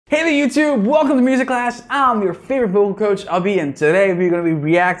Hey there YouTube, welcome to MuzikClass. I'm your favorite vocal coach, Abhi, and today we're going to be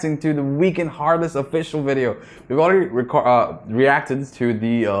reacting to the Weeknd Heartless official video. We've already reacted to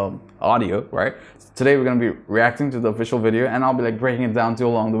the audio, right? So today we're going to be reacting to the official video and I'll be like breaking it down to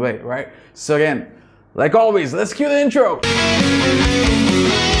along the way, right? So again, like always, let's cue the intro.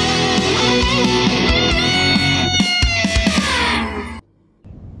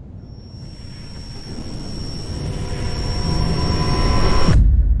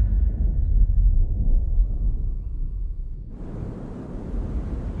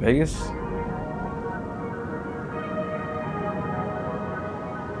 Vegas? I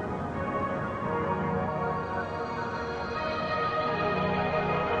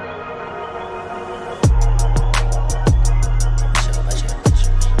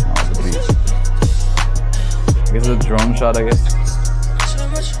guess it's a drone shot, I guess.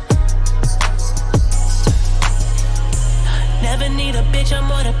 Never need a bitch, I'm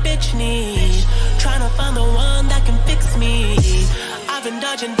what a bitch need. Trying to find the one that can fix me. I've been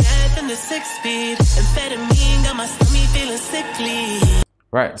dodging death in the 6-speed. Amphetamine got my stomach feeling sickly.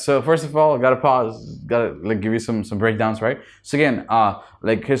 Right, so first of all, I gotta pause, gotta like give you some breakdowns, right? So again,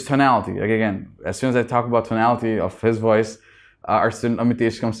 like his tonality, like again, as soon as I talk about tonality of his voice, our student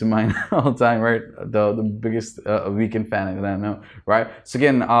Amitesh comes to mind all the time, right? The biggest Weeknd fan that I know, right? So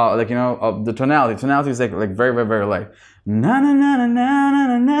again, like you know, the tonality is like very light, na na na na na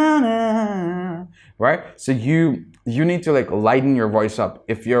na na na, right? So you need to like lighten your voice up.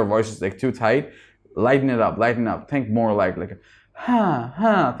 If your voice is like too tight, lighten it up, Think more like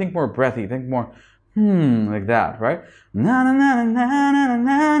think more breathy, think more like that, right? Na na na na na na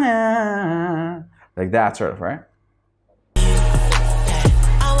na na, like that sort of, right?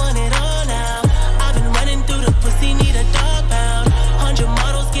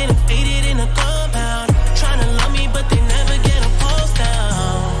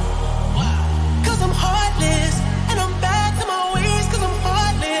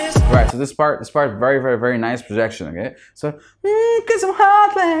 Right, so this part very nice projection, okay? So, cause I'm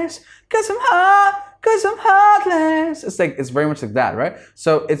heartless, cause I'm heartless. It's very much like that, right?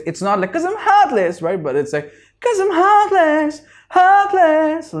 So it's not like cause I'm heartless, right? But it's like cause I'm heartless,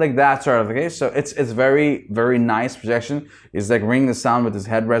 like that sort of, okay? So it's very nice projection. It's like ringing the sound with his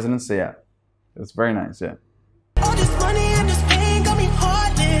head resonance. So yeah, it's very nice, yeah. All this money and this pain got me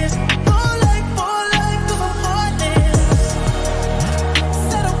heartless.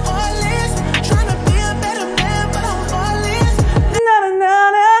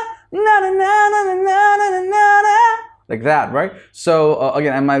 Like that, right? So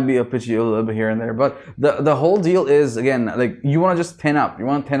again, I might be pitchy a little bit here and there, but the whole deal is again like you want to just tin up,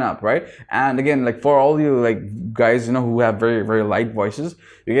 right? And again, like for all you like guys, you know, who have very light voices,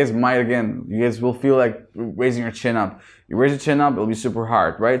 you guys will feel like raising your chin up. You raise your chin up, it'll be super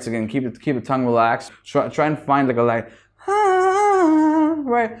hard, right? So again, keep the tongue relaxed. Try and find like a light,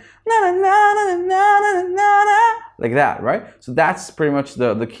 right? Like that, right? So that's pretty much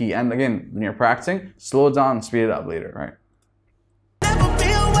the key. And again, when you're practicing, slow it down and speed it up later, right?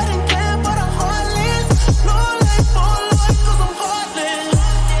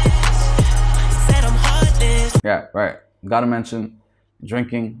 Yeah, right. Gotta mention,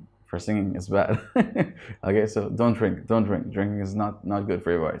 drinking for singing is bad. Okay, so don't drink. Drinking is not good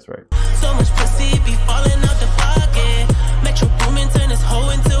for your voice, right? So much pussy be falling out the pocket. Metro Boomin turn this hoe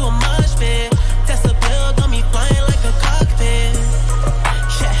into a mosh pit. Tesla bill got me flying like a cockpit.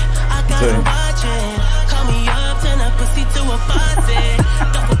 Yeah, I got him watching. Call me up, turn that pussy to a faucet.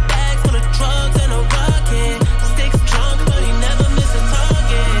 Duffel bag full of drugs and a rocket. Sticks drunk, but he never miss a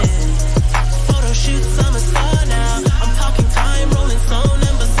target. Photo shoots, I'm a star now. I'm talking time, rolling stone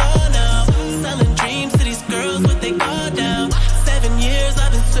and bazaar now. Selling dreams to these girls with their guard down. 7 years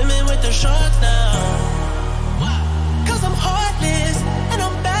I've been swimming with the sharks now. Cause I'm heartless, and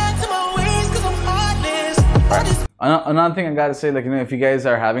I'm back to my ways cause I'm heartless. Another thing I gotta say, like, you know, if you guys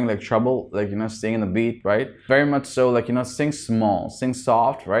are having like trouble, like, you know, staying in the beat, right? Very much so, like, you know, sing small, sing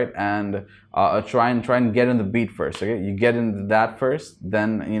soft, right? And try and get in the beat first, okay? You get into that first,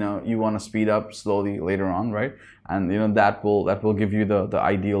 then, you know, you want to speed up slowly later on, right? And, you know, that will give you the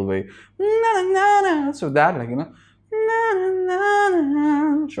ideal way. So that, like, you know,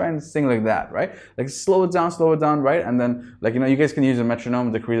 try and sing like that, right? Like slow it down, right? And then, like, you know, you guys can use a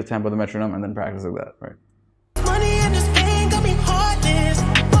metronome, decrease the tempo of the metronome, and then practice like that, right? Money and this pain got me heartless.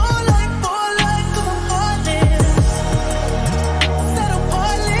 Fall like cause I'm heartless. Said I'm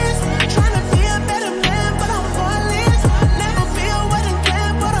heartless. Trying to be a better man, but I'm heartless. Never be a wedding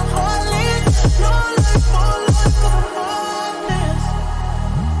plan, but I'm heartless. No life, cause I'm heartless.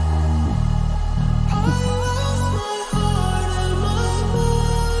 I lost my heart and my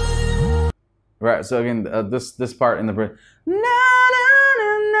mind. right? So again, this part in the bridge, na, na,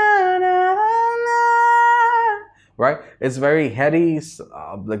 na, na, na, right? It's very heady,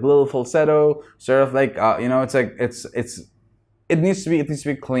 like little falsetto, sort of like you know, it's like it needs to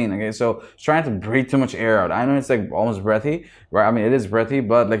be clean. Okay, so trying to breathe too much air out. I know it's like almost breathy, right? I mean, it is breathy,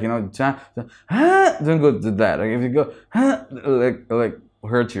 but like, you know, don't go to that. Like if you go like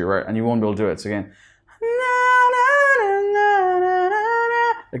hurt you, right? And you won't be able to do it. So again,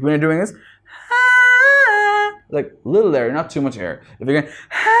 like when you're doing this, like little air, not too much air. If you're going,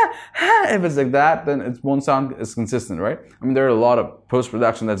 if it's like that, then it won't sound as consistent, right? I mean, there are a lot of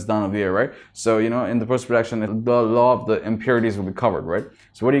post-production that's done of here, right? So, you know, in the post-production, a lot of the impurities will be covered, right?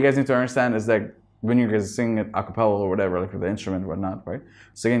 So what you guys need to understand is that when you guys sing it a cappella or whatever, like with the instrument or whatnot, right?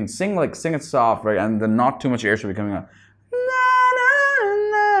 So again, sing it soft, right? And then not too much air should be coming out.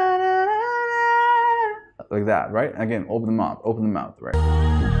 Like that, right? Again, open the mouth, right?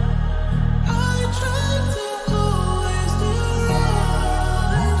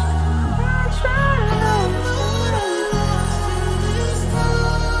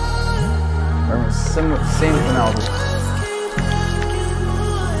 Same tonality.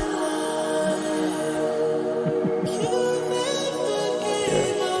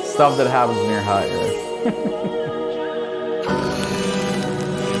 Yeah. Stuff that happens when you're high, right?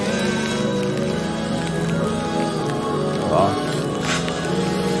 Wow.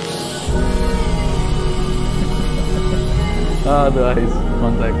 Ah, the eyes,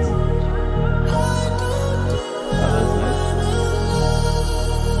 contacts. Ah, that's nice.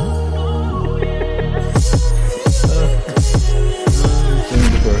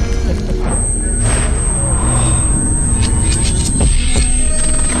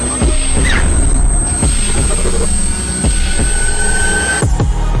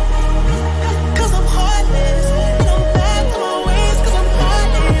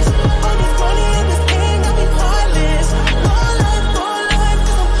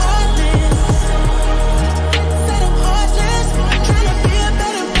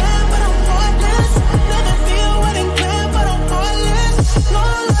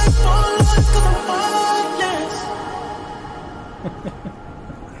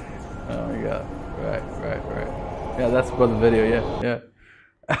 Oh my god, right. Yeah, that's about the video, yeah.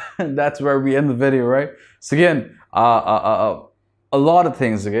 That's where we end the video, right? So again, a lot of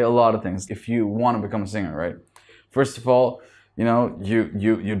things, okay, a lot of things. If you want to become a singer, right? First of all, you know,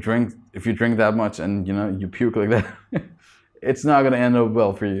 you drink, if you drink that much and, you know, you puke like that, it's not gonna end up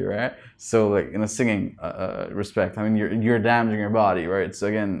well for you, right? So like in a singing respect, I mean, you're damaging your body, right? So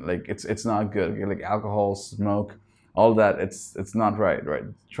again, like it's not good. Okay? Like alcohol, smoke, all that, it's not right?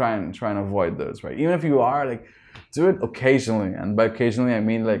 Try and avoid those, right? Even if you are, like, do it occasionally, and by occasionally I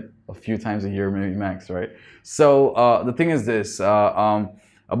mean like a few times a year, maybe max, right? So the thing is this, about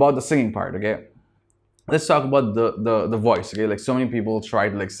the singing part, okay? Let's talk about the voice, okay? Like so many people try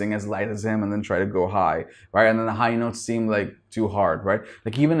to like sing as light as him and then try to go high, right? And then the high notes seem like too hard, right?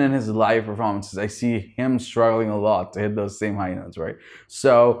 Like even in his live performances, I see him struggling a lot to hit those same high notes, right?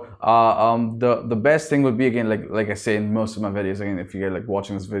 So the best thing would be, again, like I say in most of my videos, again, if you get like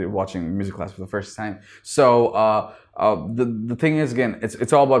watching this video, watching music class for the first time. So the thing is, again,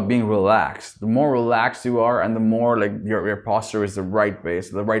 it's all about being relaxed. The more relaxed you are, and the more like your posture is the right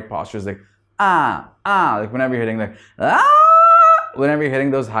base. The right posture is like like whenever you're hitting like whenever you're hitting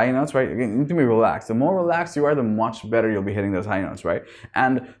those high notes, right? You need to be relaxed. The more relaxed you are, the much better you'll be hitting those high notes, right?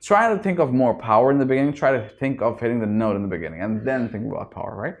 And try to think of more power in the beginning. Try to think of hitting the note in the beginning, and then think about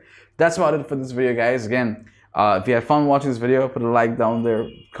power, right? That's about it for this video, guys. Again, if you had fun watching this video, put a like down there,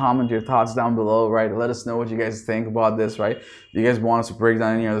 comment your thoughts down below, right? Let us know what you guys think about this, right? If you guys want us to break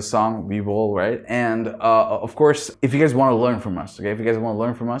down any other song, we will, right? And of course, if you guys want to learn from us, okay? If you guys want to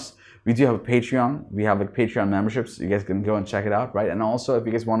learn from us, we do have a Patreon. We have like Patreon memberships. You guys can go and check it out, right? And also, if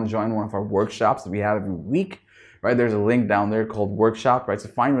you guys want to join one of our workshops that we have every week, right? There's a link down there called workshop, right? So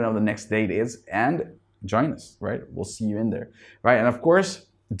find whatever the next date is and join us, right? We'll see you in there, right? And of course,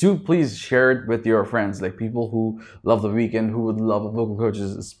 do please share it with your friends, like people who love the Weeknd, who would love a vocal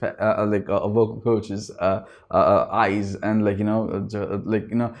coach's eyes, and like, you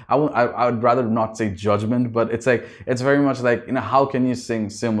know, I would rather not say judgment, but it's like, it's very much like, you know, how can you sing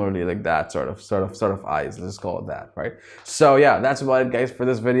similarly, like that sort of eyes, let's call it that, right? So yeah, that's about it, guys, for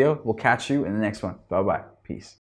this video. We'll catch you in the next one. Bye bye, peace.